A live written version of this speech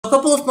So a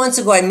couple of months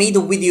ago, I made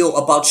a video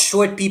about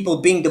short people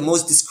being the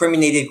most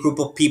discriminated group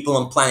of people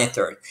on planet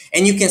Earth.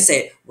 And you can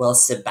say, well,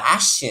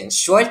 Sebastian,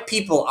 short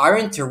people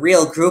aren't a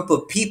real group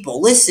of people.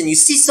 Listen, you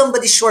see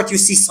somebody short, you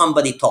see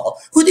somebody tall.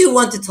 Who do you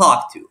want to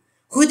talk to?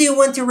 Who do you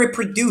want to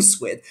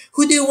reproduce with?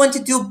 Who do you want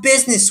to do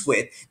business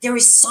with? There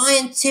is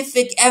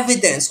scientific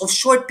evidence of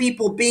short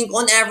people being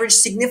on average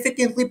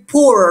significantly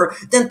poorer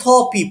than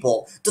tall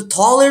people. The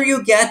taller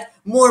you get,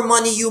 more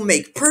money you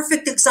make.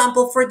 Perfect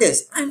example for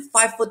this. I'm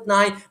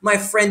 5'9", my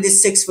friend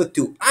is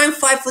 6'2". I'm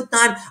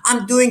 5'9",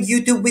 I'm doing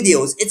YouTube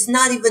videos. It's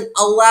not even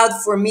allowed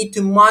for me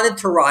to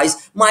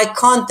monetize my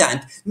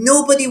content.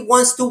 Nobody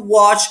wants to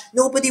watch,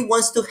 nobody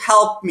wants to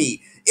help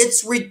me.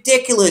 It's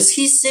ridiculous.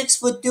 He's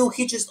 6'2".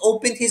 He just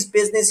opened his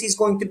business. He's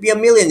going to be a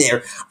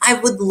millionaire. I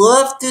would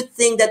love to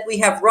think that we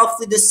have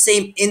roughly the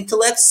same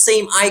intellect,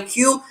 same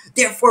IQ.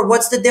 Therefore,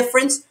 what's the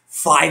difference?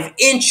 5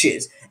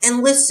 inches.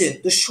 And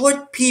listen, the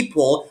short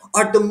people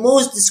are the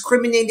most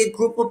discriminated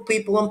group of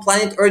people on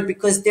planet Earth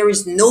because there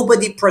is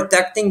nobody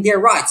protecting their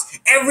rights.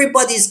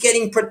 Everybody's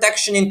getting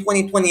protection in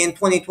 2020 and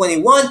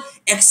 2021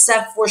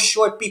 except for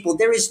short people.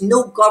 There is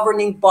no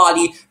governing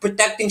body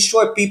protecting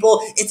short people.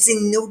 It's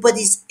in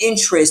nobody's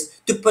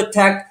interest to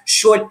protect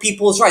short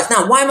people's rights.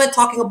 Now, why am I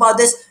talking about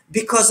this?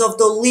 Because of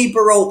the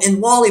Libero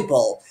in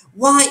volleyball.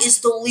 Why is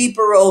the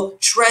Libero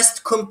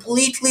dressed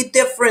completely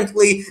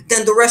differently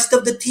than the rest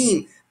of the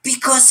team?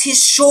 Because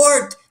he's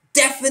short.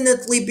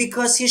 Definitely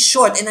because he's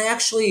short. And I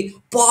actually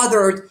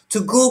bothered to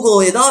Google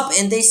it up,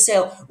 and they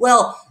say,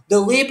 well, the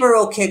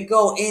Libero can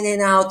go in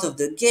and out of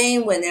the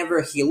game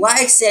whenever he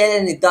likes it,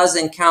 and it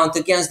doesn't count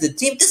against the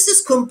team. This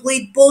is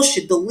complete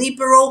bullshit. The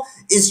Libero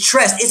is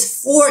dressed.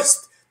 It's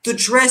forced to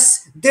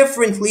dress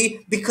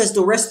differently because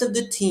the rest of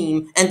the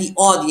team and the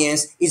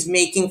audience is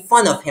making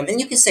fun of him. And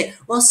you can say,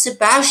 well,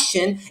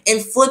 Sebastian, in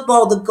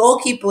football, the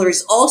goalkeeper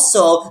is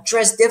also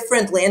dressed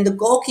differently, and the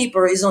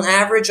goalkeeper is on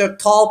average a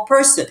tall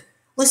person.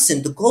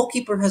 Listen, the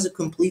goalkeeper has a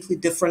completely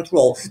different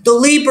role. The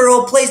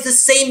Libero plays the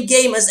same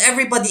game as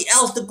everybody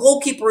else. The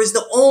goalkeeper is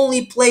the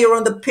only player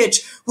on the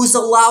pitch who's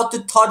allowed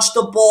to touch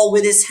the ball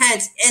with his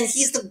hands, and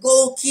he's the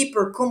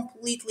goalkeeper.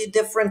 Completely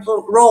different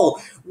role.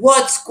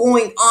 What's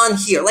going on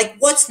here? Like,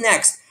 what's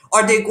next?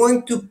 Are they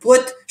going to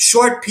put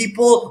short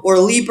people or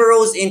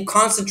liberos in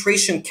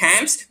concentration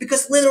camps?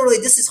 Because literally,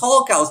 this is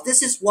Holocaust.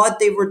 This is what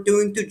they were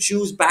doing to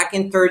Jews back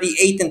in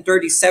 38 and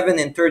 37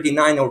 and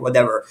 39 or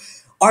whatever.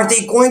 Are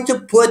they going to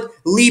put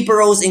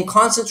liberos in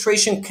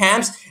concentration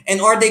camps? And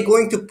are they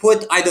going to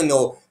put, I don't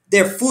know,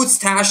 their food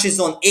stashes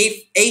on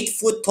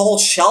 8-foot tall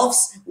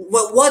shelves?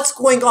 What's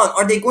going on?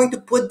 Are they going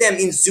to put them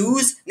in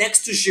zoos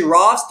next to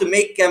giraffes to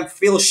make them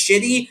feel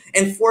shitty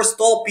and force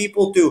tall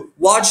people to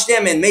watch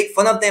them and make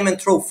fun of them and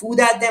throw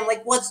food at them?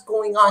 Like, what's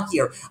going on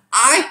here?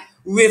 I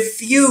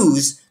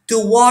refuse to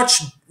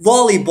watch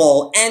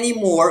volleyball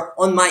anymore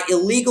on my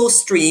illegal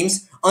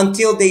streams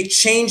until they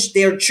change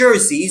their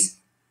jerseys.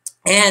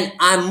 And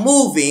I'm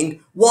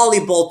moving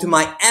volleyball to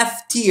my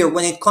F tier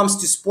when it comes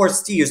to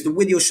sports tiers. The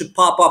video should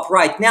pop up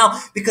right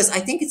now because I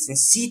think it's in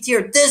C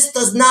tier. This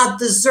does not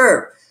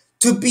deserve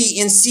to be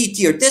in C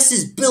tier. This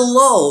is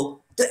below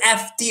the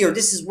F tier.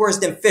 This is worse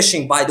than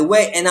fishing, by the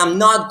way. And I'm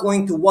not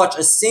going to watch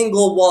a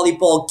single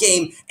volleyball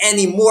game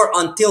anymore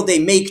until they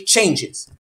make changes.